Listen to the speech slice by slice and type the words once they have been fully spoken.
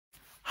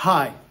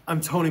Hi,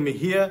 I'm Tony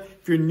Mejia.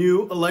 If you're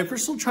new, a lifer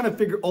still trying to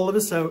figure all of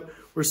this out,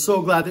 we're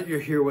so glad that you're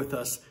here with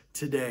us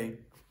today.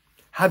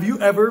 Have you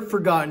ever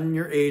forgotten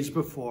your age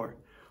before?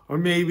 Or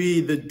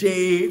maybe the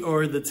date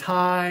or the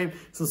time,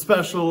 some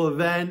special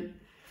event?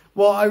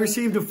 Well, I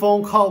received a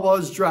phone call while I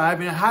was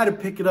driving. I had to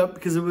pick it up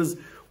because it was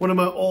one of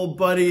my old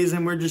buddies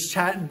and we're just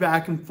chatting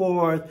back and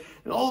forth.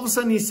 And all of a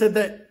sudden he said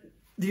that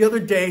the other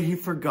day he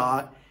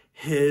forgot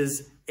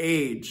his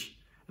age.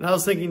 And I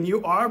was thinking,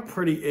 you are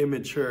pretty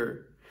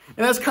immature.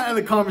 And that's kind of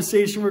the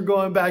conversation we're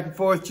going back and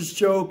forth, just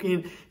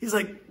joking. He's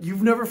like,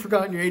 you've never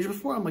forgotten your age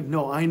before? I'm like,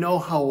 no, I know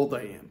how old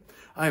I am.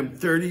 I am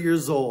 30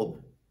 years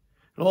old.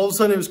 And all of a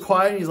sudden it was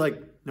quiet and he's like,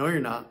 no,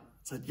 you're not.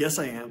 I said, yes,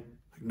 I am.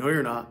 Like, no,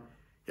 you're not.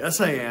 Yes,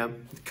 I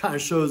am. It kind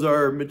of shows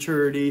our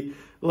maturity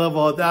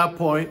level at that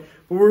point.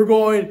 But we're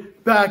going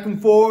back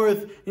and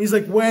forth. And he's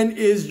like, when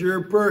is your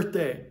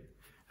birthday?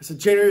 I said,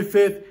 January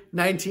 5th,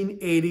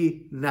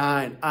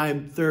 1989.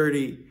 I'm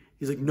 30.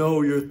 He's like,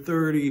 no, you're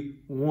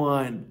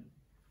 31.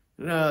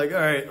 And I'm like, all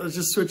right, let's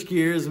just switch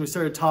gears. And we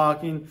started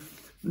talking,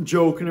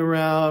 joking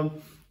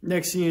around.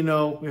 Next thing you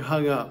know, we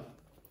hung up.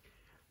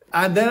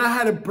 And then I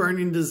had a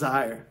burning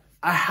desire.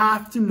 I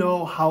have to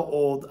know how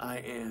old I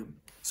am.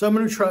 So I'm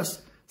going to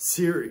trust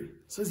Siri.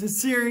 So I said,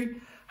 Siri,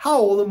 how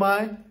old am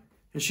I?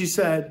 And she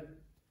said,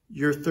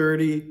 you're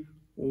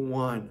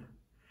 31.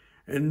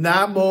 In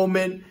that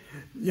moment,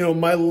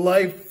 my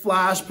life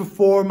flashed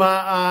before my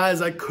eyes.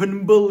 I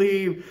couldn't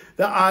believe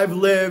that I've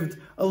lived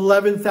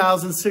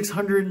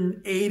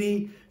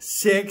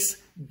 11,686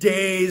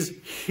 days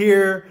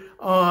here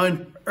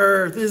on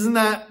earth. Isn't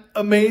that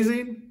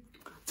amazing?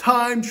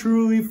 Time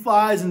truly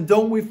flies, and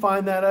don't we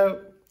find that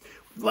out?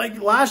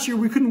 Like last year,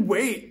 we couldn't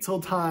wait till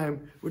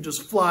time would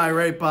just fly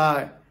right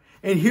by.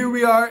 And here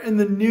we are in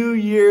the new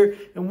year,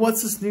 and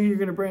what's this new year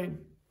going to bring?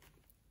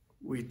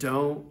 We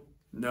don't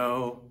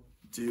know,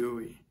 do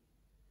we?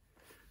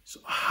 So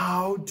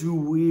how do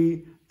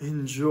we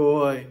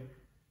enjoy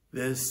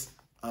this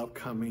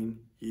upcoming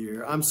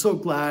year? I'm so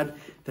glad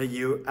that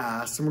you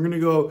asked. And we're going to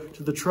go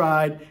to the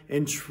tried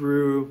and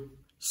true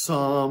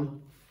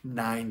Psalm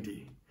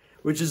 90,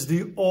 which is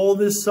the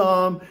oldest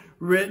psalm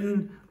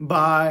written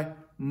by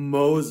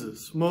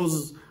Moses.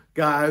 Moses,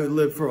 guy who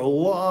lived for a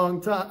long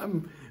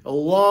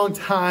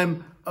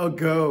time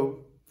ago.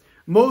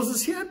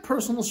 Moses, he had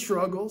personal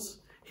struggles.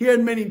 He had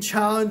many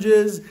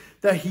challenges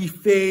that he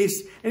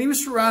faced, and he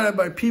was surrounded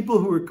by people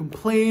who were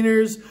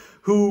complainers,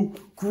 who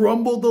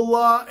grumbled a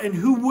lot, and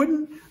who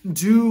wouldn't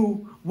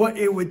do what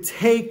it would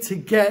take to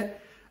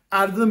get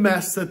out of the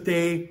mess that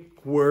they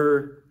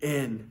were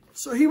in.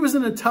 So he was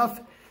in a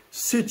tough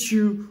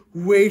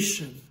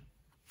situation,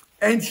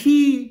 and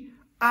he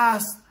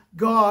asked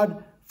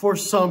God for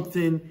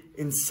something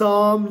in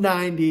Psalm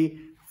 90,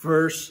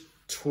 verse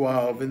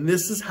 12. And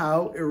this is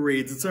how it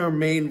reads. It's our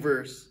main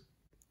verse.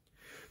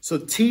 So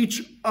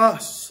teach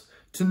us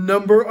to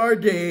number our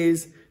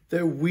days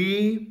that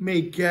we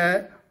may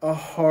get a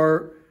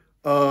heart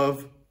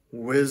of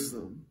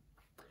wisdom.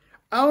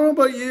 I don't know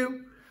about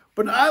you,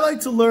 but I like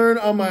to learn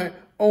on my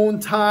own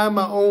time,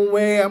 my own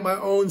way, at my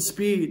own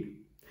speed.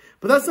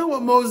 But that's not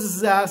what Moses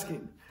is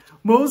asking.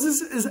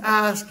 Moses is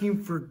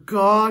asking for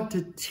God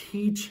to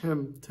teach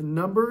him to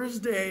number his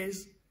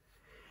days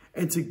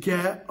and to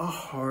get a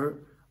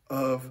heart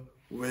of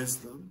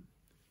wisdom.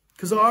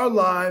 Because our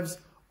lives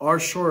are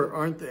short,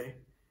 aren't they?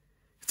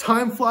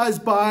 Time flies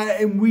by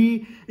and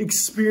we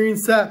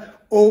experience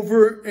that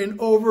over and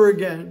over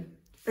again.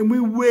 And we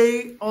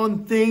wait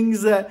on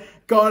things that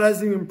God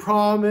hasn't even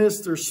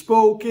promised or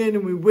spoken,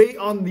 and we wait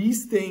on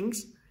these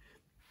things.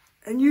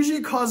 And usually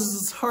it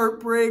causes us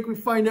heartbreak. We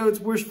find out it's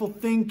wishful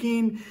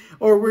thinking,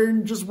 or we're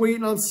just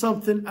waiting on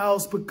something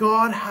else. But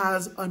God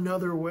has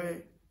another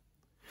way.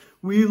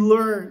 We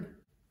learn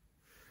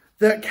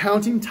that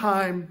counting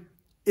time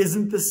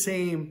isn't the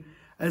same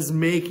as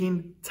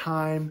making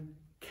time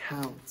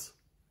count.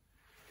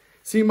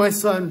 See, my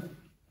son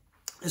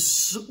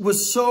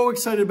was so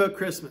excited about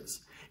Christmas.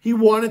 He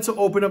wanted to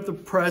open up the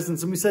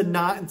presents, and we said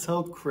not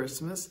until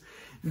Christmas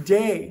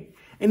Day.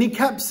 And he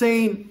kept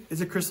saying,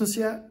 is it Christmas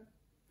yet?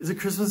 Is it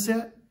Christmas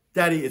yet?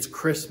 Daddy, it's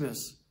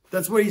Christmas.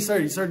 That's what he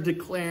started. He started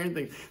declaring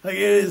things. Like,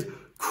 it is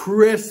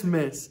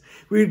Christmas.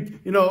 We'd,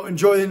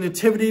 enjoy the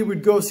nativity.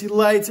 We'd go see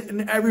lights.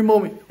 And every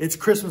moment, it's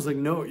Christmas. Like,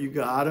 no, you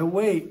gotta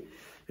wait.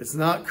 It's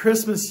not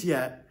Christmas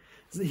yet.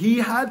 He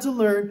had to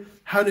learn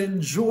how to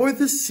enjoy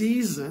the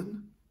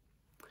season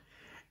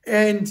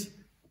and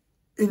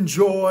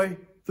enjoy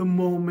the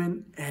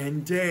moment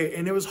and day.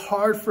 And it was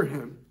hard for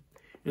him.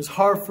 It's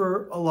hard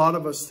for a lot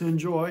of us to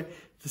enjoy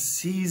the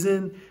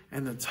season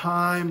and the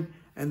time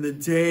and the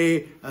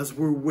day as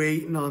we're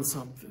waiting on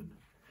something.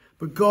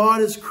 But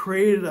God has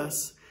created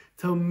us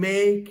to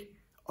make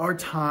our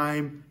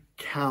time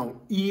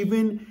count,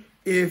 even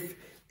if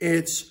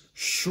it's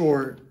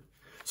short.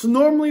 So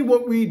normally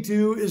what we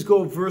do is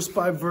go verse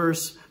by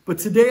verse, but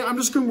today I'm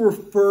just going to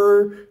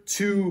refer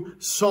to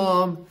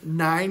Psalm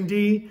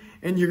 90,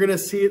 and you're going to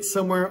see it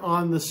somewhere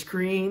on the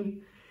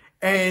screen,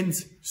 and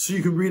so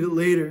you can read it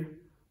later.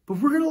 But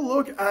we're going to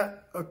look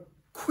at a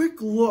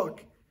quick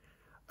look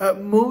at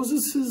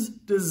Moses'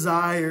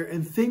 desire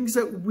and things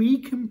that we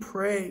can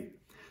pray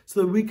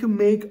so that we can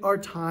make our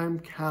time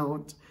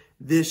count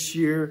this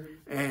year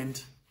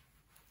and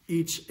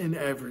each and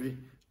every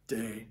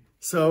day.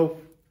 So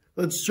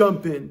let's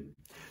jump in.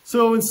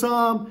 So in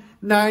Psalm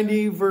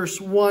 90, verse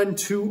 1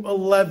 to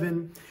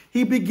 11,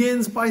 he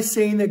begins by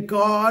saying that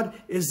God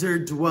is their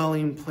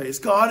dwelling place.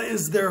 God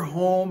is their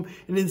home,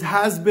 and it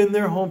has been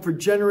their home for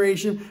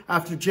generation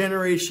after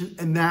generation,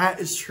 and that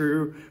is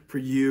true for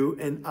you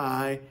and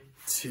I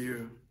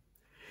too.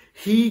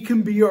 He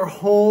can be our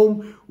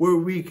home where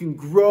we can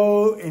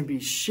grow and be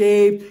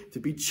shaped, to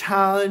be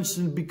challenged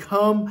and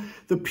become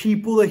the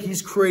people that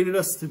he's created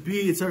us to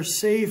be. It's our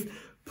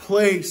safe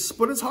place,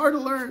 but it's hard to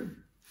learn.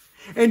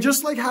 And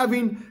just like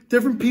having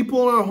different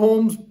people in our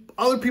homes,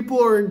 other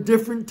people are in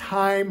different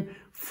time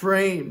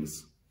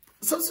frames.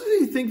 Sometimes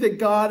you think that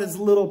God is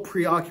a little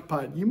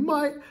preoccupied. You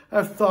might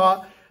have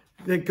thought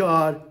that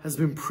God has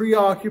been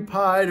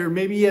preoccupied, or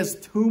maybe he has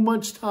too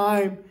much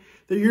time,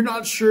 that you're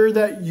not sure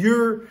that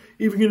you're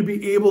even going to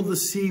be able to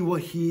see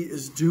what he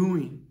is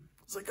doing.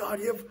 It's like, God,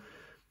 you have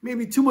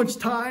maybe too much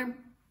time.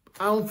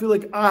 I don't feel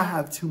like I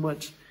have too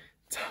much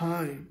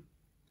time.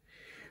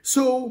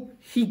 So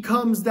he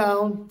comes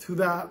down to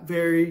that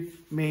very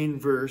main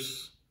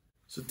verse.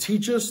 So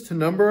teach us to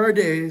number our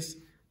days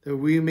that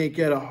we may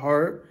get a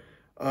heart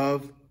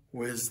of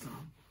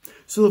wisdom.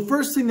 So the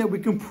first thing that we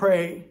can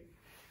pray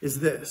is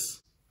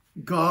this: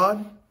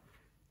 God,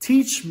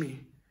 teach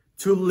me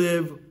to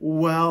live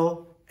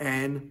well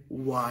and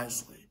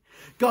wisely.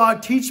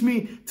 God, teach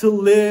me to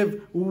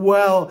live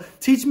well.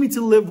 Teach me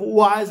to live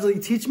wisely.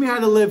 Teach me how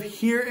to live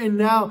here and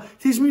now.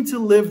 Teach me to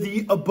live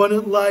the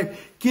abundant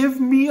life. Give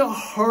me a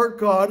heart,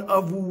 God,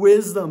 of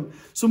wisdom.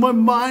 So my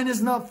mind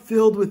is not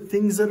filled with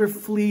things that are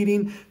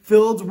fleeting,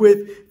 filled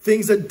with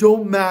things that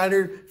don't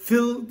matter,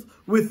 filled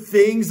with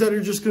things that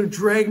are just going to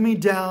drag me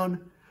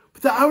down.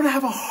 But that I would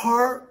have a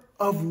heart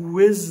of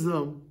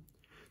wisdom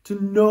to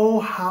know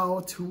how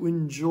to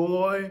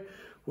enjoy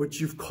what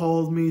you've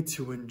called me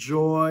to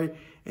enjoy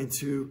and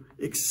to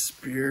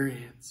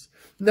experience.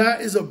 And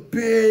that is a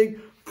big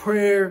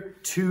prayer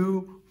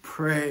to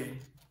pray.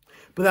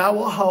 But that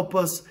will help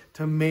us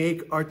to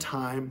make our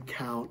time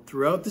count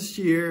throughout this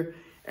year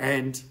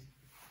and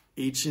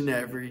each and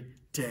every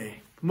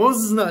day.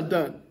 Moses is not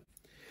done.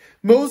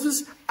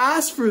 Moses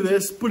asked for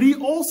this, but he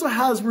also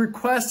has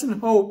requests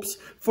and hopes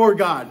for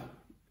God.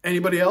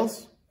 Anybody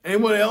else?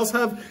 Anyone else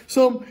have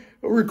some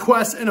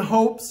requests and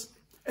hopes?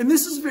 And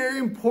this is very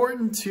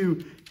important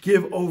to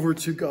give over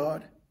to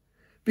God,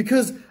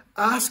 because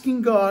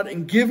asking God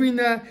and giving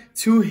that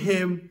to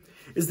him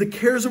is the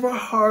cares of our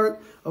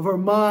heart, of our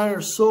mind,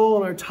 our soul,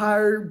 and our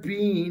entire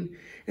being.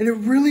 And it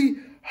really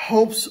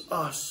helps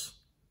us.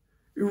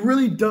 It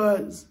really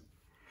does.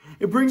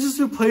 It brings us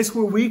to a place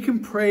where we can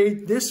pray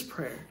this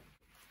prayer: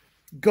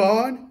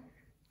 God,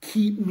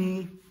 keep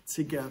me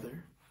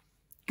together.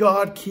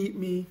 God, keep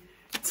me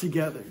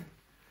together.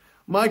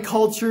 My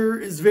culture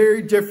is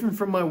very different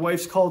from my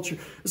wife's culture,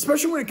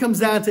 especially when it comes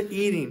down to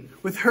eating.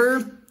 With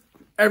her,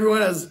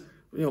 everyone has,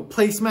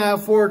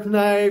 placemat, fork,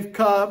 knife,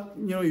 cup.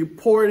 You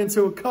pour it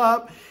into a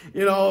cup,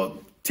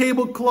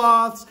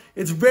 tablecloths.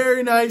 It's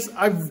very nice.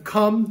 I've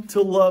come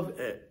to love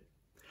it.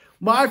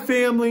 My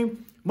family,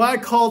 my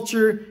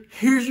culture,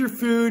 here's your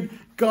food.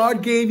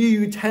 God gave you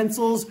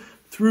utensils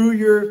through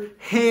your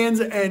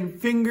hands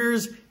and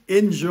fingers.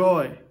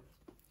 Enjoy.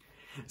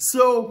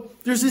 So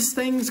there's these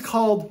things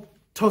called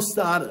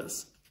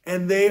tostadas,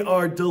 and they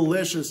are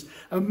delicious.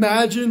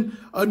 Imagine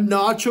a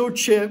nacho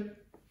chip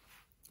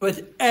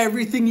with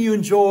everything you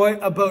enjoy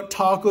about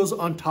tacos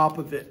on top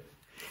of it.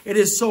 It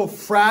is so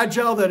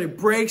fragile that it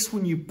breaks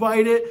when you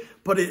bite it,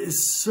 but it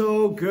is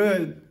so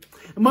good.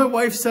 And my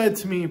wife said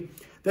to me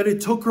that it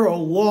took her a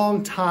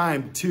long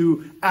time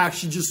to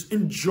actually just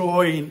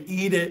enjoy and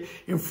eat it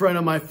in front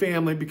of my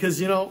family, because,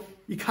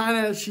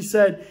 she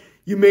said,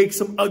 you make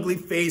some ugly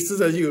faces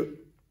as you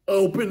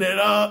open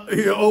up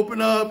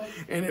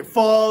and it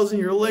falls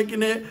and you're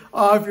licking it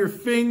off your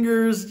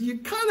fingers. You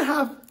kind of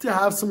have to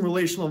have some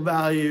relational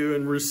value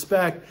and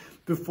respect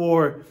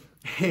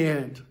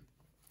beforehand.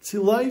 See,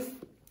 life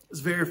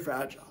is very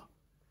fragile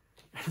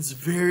and it's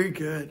very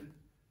good.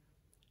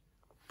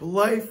 But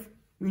life,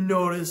 we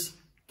notice,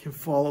 can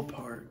fall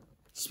apart,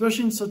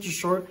 especially in such a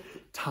short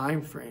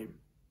time frame.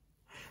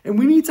 And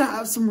we need to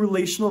have some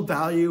relational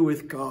value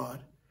with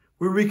God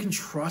where we can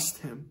trust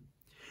him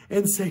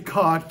and say,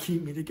 God,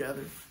 keep me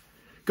together.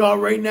 God,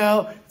 right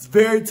now, it's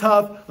very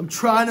tough. I'm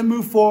trying to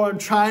move forward. I'm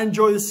trying to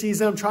enjoy the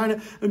season. I'm trying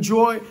to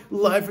enjoy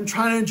life. I'm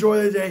trying to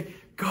enjoy the day.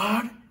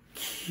 God,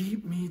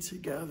 keep me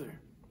together.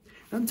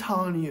 And I'm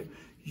telling you,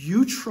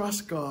 you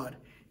trust God,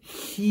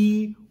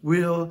 he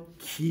will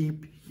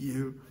keep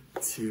you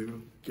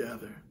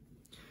together.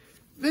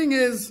 Thing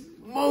is,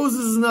 Moses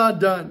is not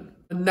done.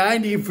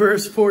 90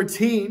 verse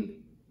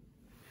 14,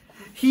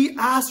 he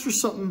asked for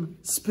something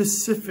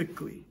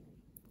specifically.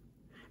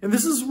 And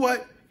this is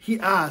what he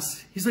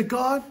asked. He said,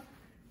 God,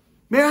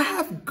 may I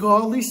have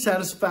godly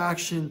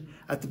satisfaction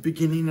at the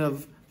beginning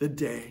of the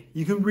day.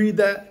 You can read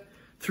that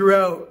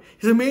throughout.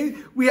 He said, may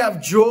we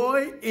have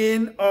joy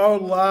in our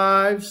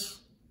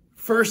lives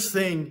first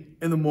thing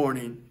in the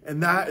morning.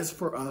 And that is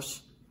for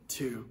us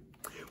too.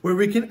 Where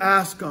we can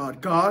ask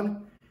God,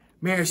 God,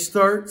 may I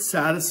start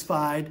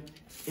satisfied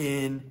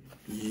in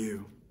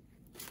you.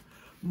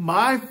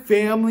 My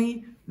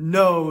family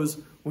knows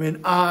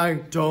when I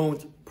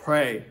don't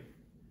pray.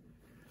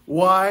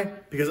 Why?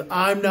 Because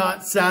I'm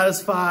not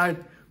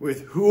satisfied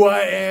with who I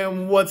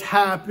am, what's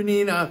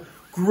happening,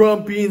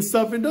 grumpy and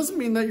stuff. It doesn't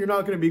mean that you're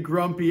not going to be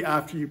grumpy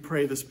after you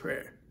pray this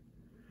prayer.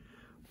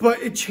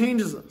 But it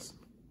changes us.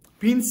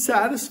 Being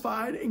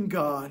satisfied in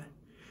God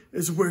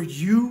is where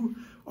you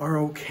are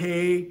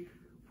okay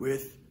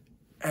with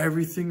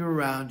everything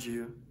around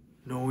you,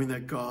 knowing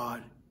that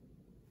God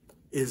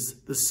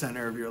is the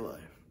center of your life.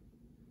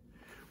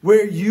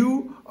 Where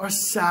you are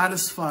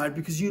satisfied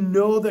because you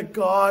know that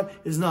God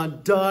is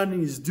not done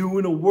and he's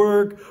doing a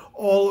work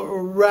all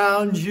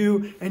around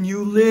you and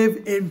you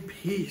live in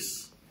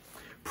peace.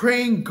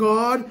 Praying,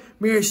 God,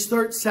 may I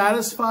start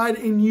satisfied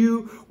in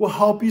you will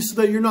help you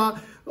so that you're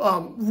not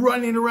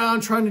running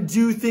around trying to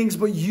do things,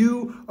 but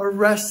you are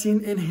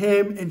resting in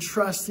him and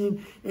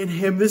trusting in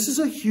him. This is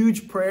a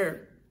huge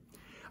prayer.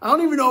 I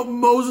don't even know if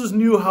Moses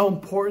knew how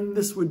important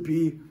this would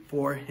be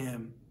for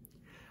him.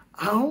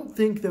 I don't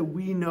think that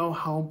we know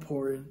how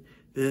important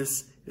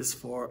this is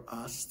for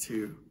us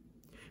too,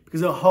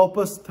 because it'll help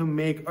us to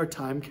make our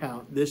time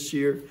count this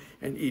year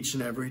and each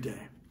and every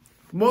day.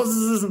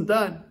 Moses isn't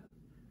done.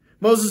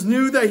 Moses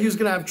knew that he was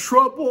going to have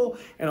trouble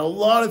and a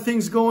lot of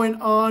things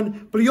going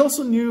on, but he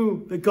also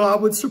knew that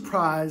God would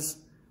surprise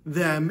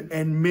them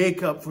and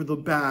make up for the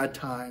bad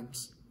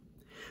times,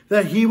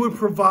 that he would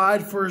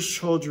provide for his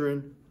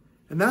children,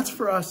 and that's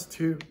for us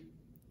too.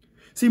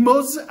 See,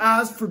 Moses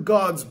asked for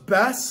God's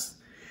best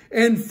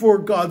and for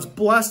God's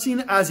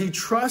blessing as he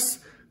trusts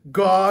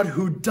God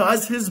who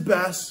does his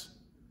best,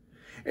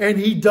 and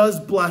he does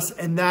bless,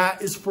 and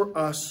that is for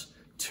us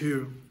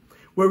too,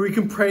 where we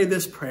can pray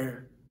this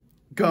prayer.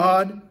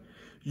 God,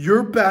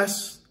 your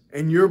best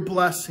and your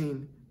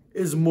blessing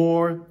is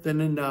more than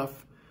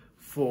enough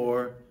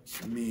for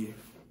me.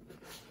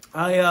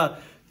 I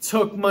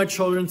took my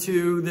children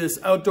to this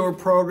outdoor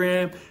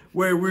program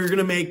where we were going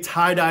to make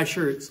tie-dye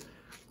shirts.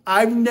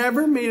 I've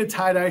never made a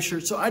tie-dye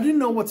shirt, so I didn't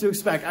know what to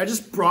expect. I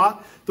just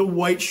brought the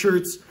white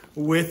shirts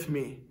with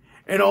me.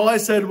 And all I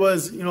said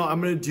was, you know,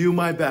 I'm going to do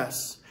my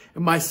best.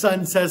 And my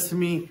son says to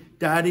me,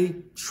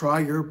 Daddy, try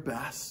your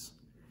best.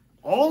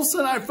 All of a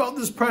sudden, I felt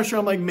this pressure.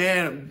 I'm like,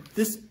 man,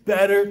 this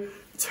better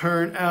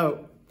turn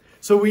out.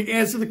 So we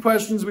answered the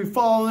questions, we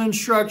followed the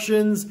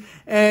instructions,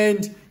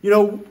 and, you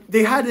know,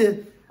 they had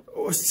to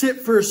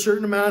sit for a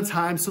certain amount of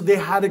time, so they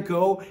had to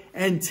go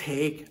and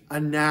take a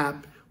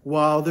nap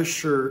while the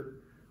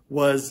shirt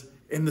was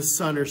in the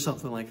sun or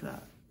something like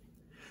that.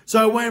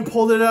 So I went and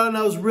pulled it out, and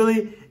I was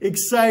really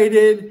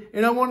excited,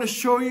 and I want to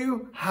show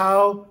you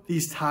how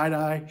these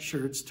tie-dye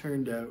shirts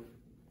turned out.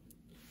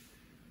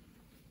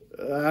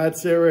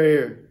 That's it right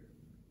here.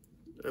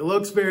 It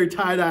looks very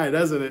tie-dye,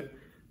 doesn't it?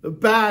 The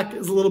back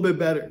is a little bit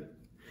better.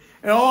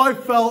 And all I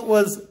felt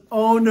was,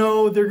 oh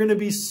no, they're going to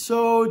be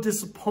so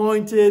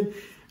disappointed.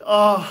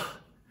 Oh,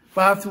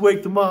 but I have to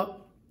wake them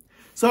up.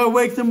 So I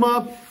wake them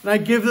up and I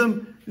give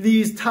them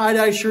these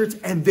tie-dye shirts,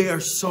 and they are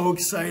so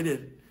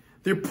excited.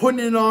 They're putting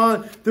it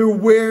on, they're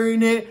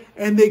wearing it,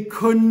 and they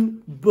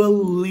couldn't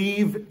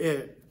believe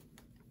it.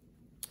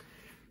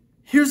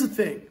 Here's the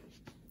thing.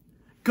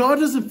 God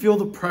doesn't feel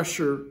the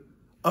pressure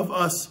of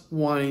us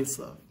wanting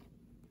stuff.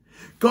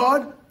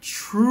 God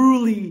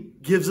truly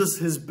gives us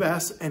his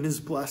best and his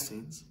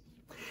blessings.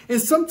 And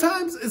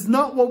sometimes it's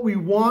not what we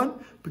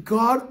want, but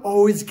God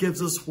always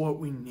gives us what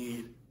we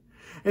need.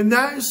 And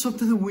that is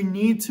something that we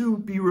need to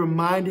be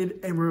reminded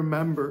and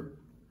remember.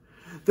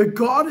 That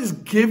God is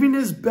giving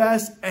his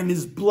best and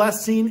his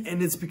blessing,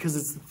 and it's because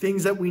it's the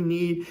things that we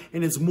need,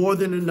 and it's more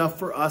than enough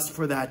for us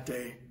for that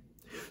day.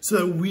 So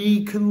that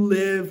we can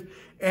live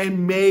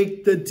and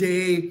make the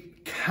day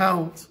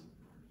count.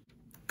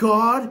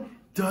 God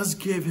does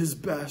give his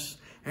best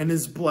and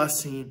his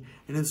blessing,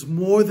 and it's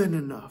more than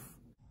enough.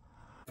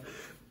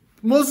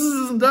 Moses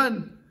isn't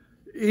done.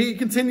 He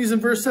continues in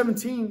verse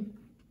 17.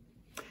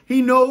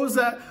 He knows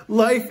that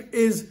life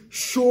is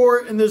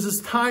short and there's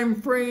this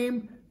time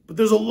frame, but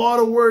there's a lot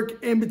of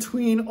work in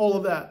between all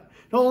of that.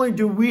 Not only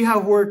do we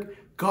have work,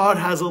 God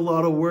has a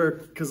lot of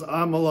work, because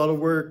I'm a lot of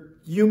work.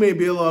 You may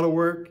be a lot of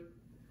work.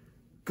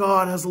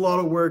 God has a lot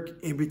of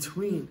work in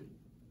between.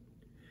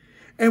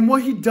 And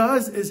what he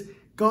does is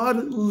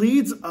God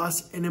leads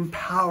us and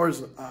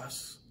empowers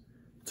us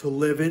to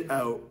live it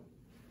out.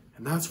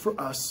 And that's for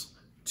us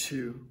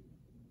too.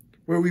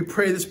 Where we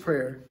pray this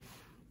prayer,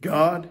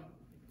 God,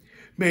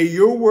 may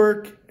your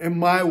work and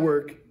my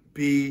work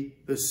be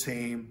the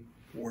same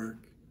work.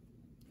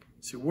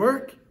 See,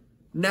 work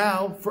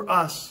now for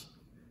us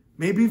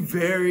may be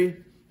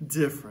very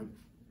different,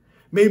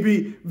 may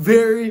be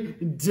very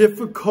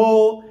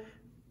difficult.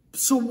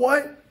 So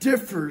what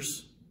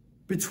differs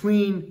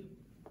between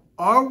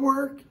our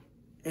work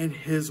and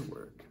his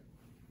work?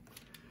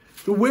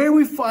 The way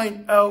we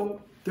find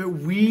out that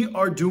we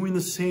are doing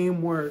the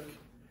same work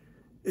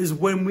is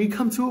when we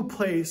come to a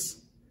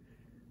place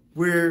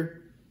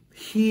where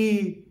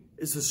he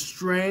is the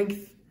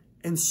strength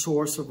and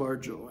source of our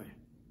joy.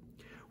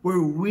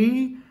 Where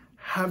we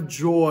have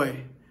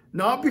joy,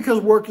 not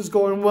because work is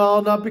going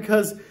well, not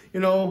because,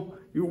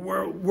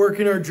 you're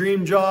working our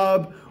dream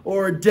job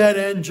or a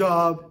dead-end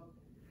job,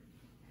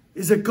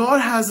 is that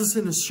God has us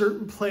in a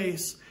certain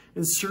place,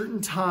 in a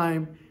certain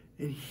time,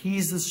 and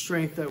he's the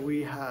strength that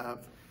we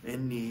have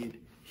and need.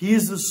 He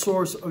is the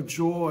source of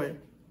joy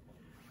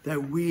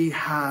that we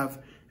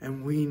have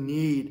and we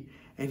need.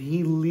 And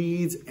he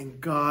leads and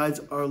guides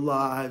our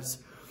lives.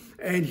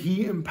 And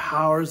he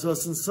empowers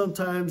us. And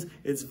sometimes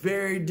it's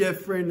very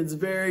different. It's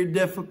very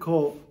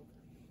difficult.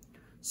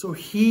 So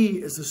he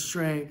is the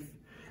strength.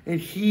 And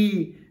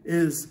he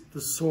is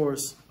the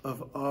source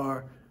of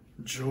our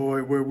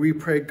joy. Where we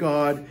pray,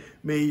 God,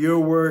 may your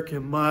work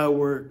and my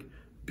work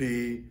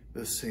be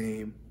the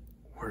same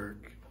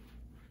work.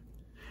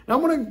 Now I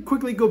want to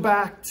quickly go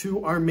back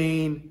to our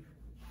main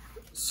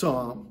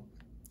psalm.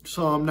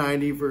 Psalm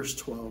 90, verse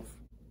 12.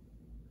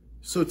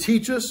 So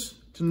teach us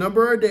to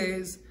number our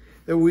days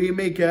that we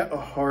may get a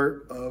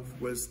heart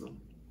of wisdom.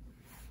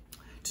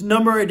 To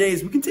number our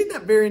days, we can take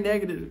that very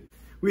negative.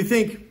 We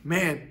think,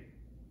 man,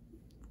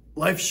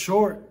 life's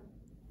short.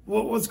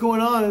 What's going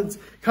on? It's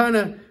kind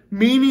of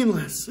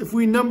meaningless. If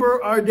we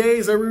number our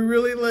days, are we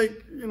really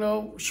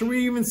should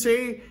we even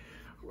say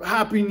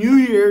Happy New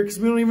Year? Because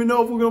we don't even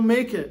know if we're going to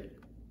make it.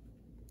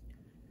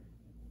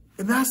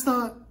 And that's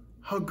not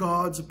how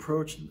God's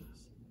approaching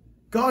this.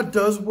 God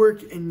does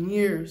work in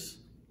years.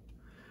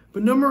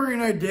 But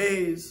numbering our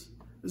days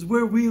is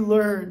where we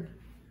learn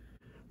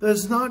that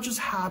it's not just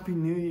Happy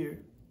New Year.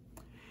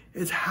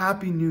 It's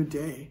Happy New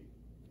Day.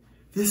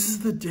 This is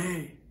the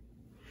day.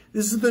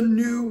 This is the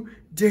new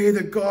day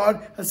that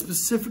God has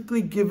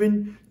specifically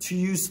given to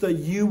you so that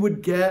you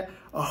would get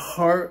a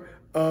heart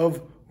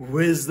of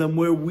wisdom,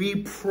 where we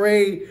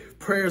pray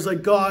prayers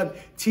like, God,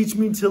 teach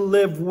me to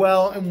live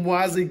well and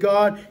wisely.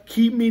 God,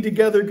 keep me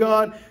together.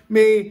 God,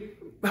 may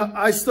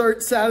I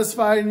start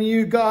satisfied in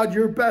you. God,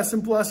 your best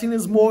and blessing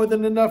is more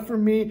than enough for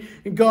me.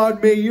 And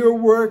God, may your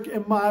work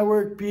and my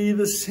work be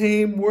the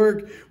same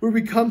work, where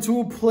we come to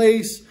a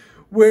place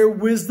where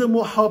wisdom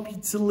will help you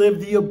to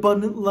live the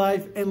abundant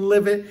life and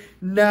live it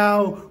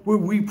now, where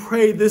we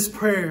pray this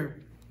prayer.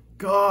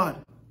 God,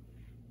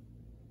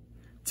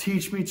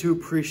 teach me to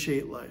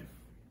appreciate life.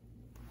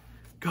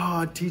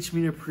 God, teach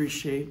me to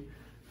appreciate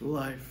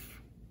life.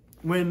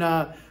 When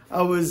I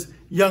was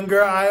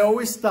younger, I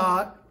always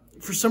thought,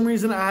 for some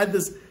reason, I had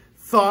this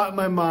thought in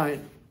my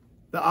mind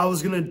that I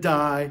was going to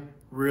die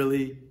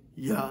really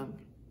young.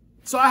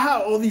 So I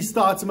had all these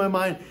thoughts in my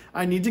mind.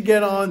 I need to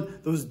get on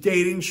those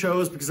dating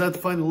shows because I have to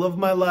find the love of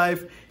my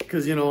life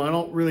because, I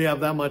don't really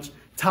have that much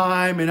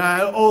time. And I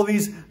had all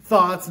these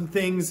thoughts and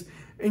things.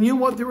 And you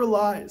know what? They were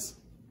lies.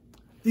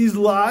 These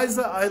lies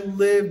that I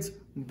lived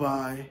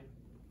by.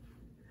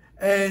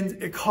 And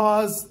it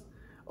caused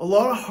a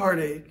lot of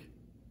heartache,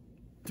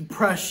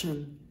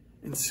 depression,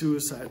 and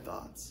suicide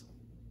thoughts.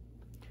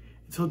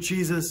 Until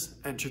Jesus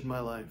entered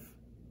my life.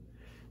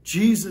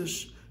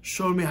 Jesus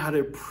showed me how to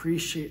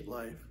appreciate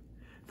life.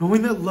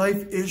 Knowing that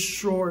life is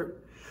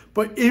short.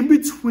 But in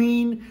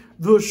between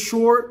the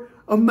short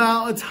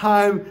amount of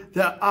time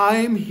that I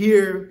am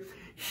here,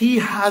 he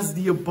has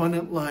the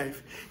abundant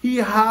life. He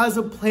has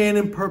a plan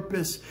and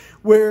purpose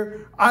where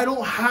I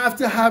don't have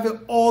to have it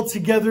all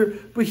together,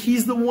 but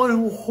he's the one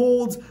who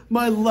holds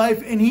my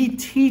life, and he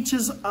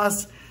teaches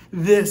us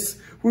this,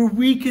 where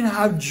we can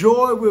have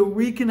joy, where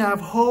we can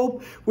have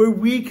hope, where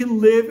we can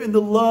live in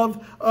the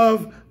love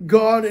of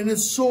God. And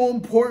it's so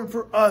important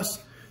for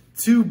us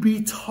to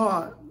be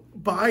taught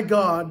by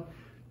God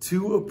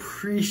to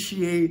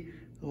appreciate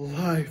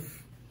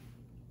life.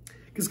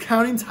 Because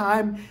counting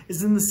time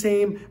isn't the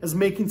same as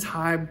making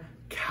time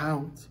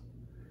count.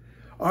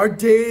 Our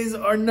days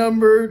are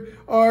numbered,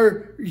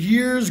 our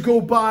years go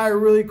by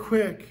really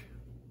quick.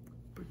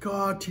 But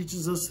God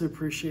teaches us to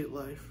appreciate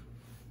life.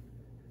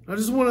 I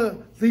just want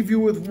to leave you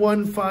with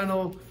one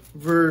final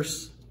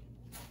verse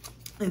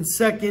in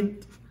 2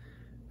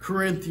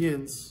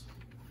 Corinthians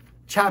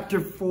chapter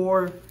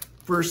 4,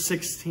 verse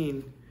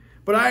 16.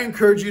 But I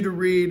encourage you to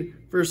read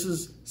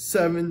verses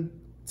 7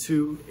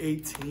 to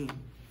 18.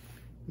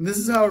 And this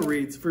is how it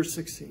reads, verse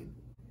 16.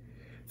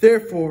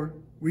 Therefore,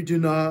 we do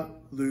not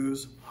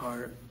lose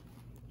heart.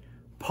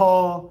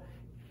 Paul,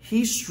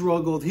 he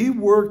struggled. He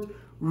worked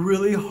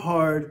really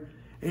hard.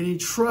 And he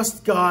trusts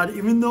God,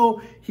 even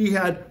though he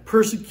had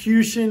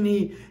persecution,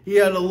 he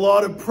had a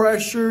lot of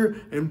pressure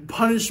and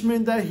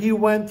punishment that he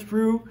went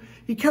through.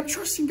 He kept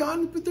trusting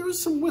God, but there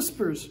was some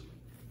whispers.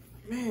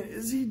 Man,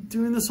 is he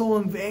doing this all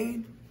in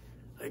vain?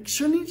 Like,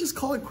 shouldn't he just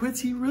call it quits?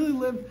 He really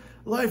lived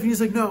life. And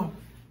he's like, no,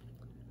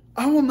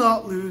 I will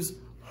not lose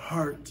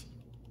heart.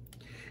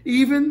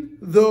 Even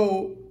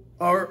though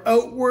our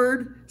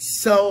outward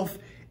self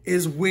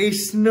is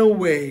wasting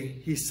away,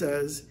 he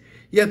says,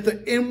 yet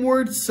the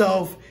inward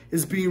self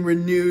is being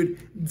renewed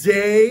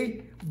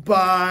day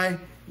by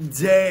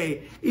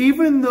day.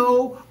 Even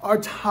though our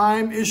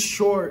time is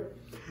short,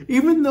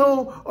 even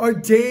though our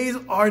days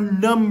are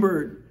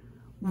numbered,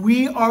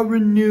 we are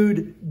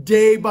renewed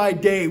day by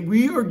day.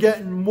 We are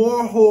getting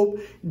more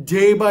hope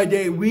day by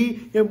day. We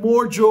get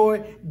more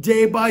joy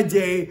day by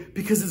day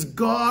because it's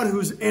God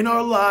who's in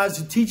our lives,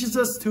 who teaches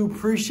us to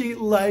appreciate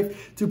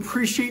life, to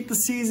appreciate the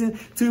season,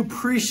 to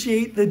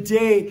appreciate the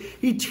day.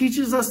 He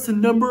teaches us to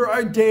number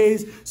our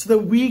days so that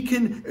we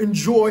can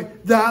enjoy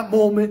that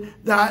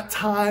moment, that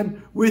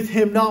time with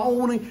Him. Not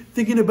only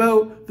thinking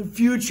about the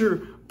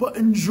future, but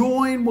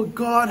enjoying what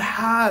God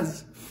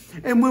has.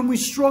 And when we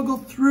struggle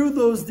through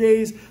those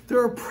days, there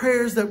are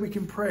prayers that we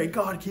can pray.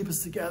 God, keep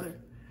us together.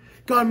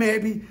 God, may I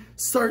be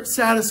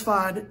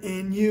satisfied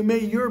in you. May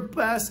your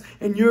best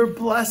and your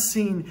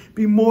blessing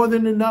be more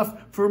than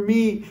enough for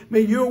me.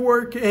 May your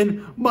work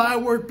and my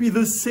work be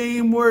the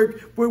same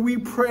work where we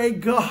pray,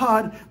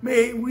 God,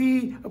 may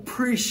we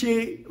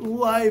appreciate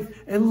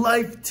life and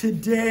life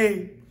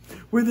today.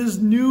 Where this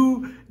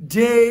new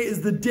day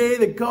is the day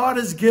that God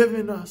has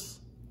given us.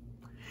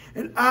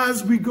 And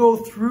as we go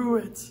through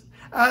it,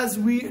 as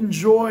we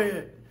enjoy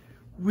it,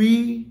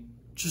 we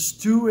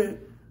just do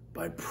it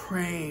by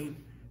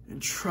praying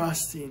and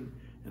trusting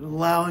and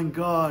allowing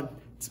God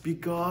to be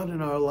God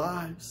in our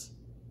lives.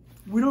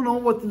 We don't know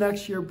what the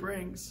next year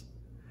brings,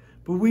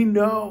 but we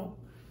know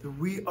that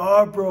we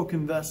are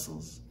broken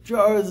vessels,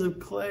 jars of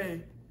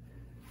clay.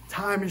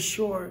 Time is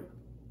short,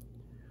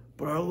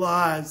 but our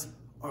lives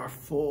are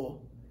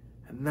full,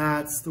 and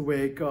that's the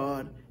way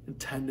God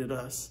intended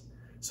us.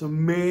 So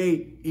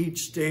may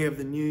each day of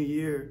the new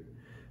year,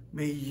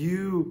 may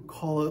you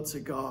call out to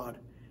God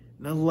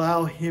and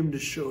allow Him to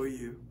show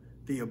you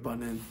the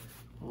abundant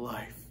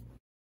life.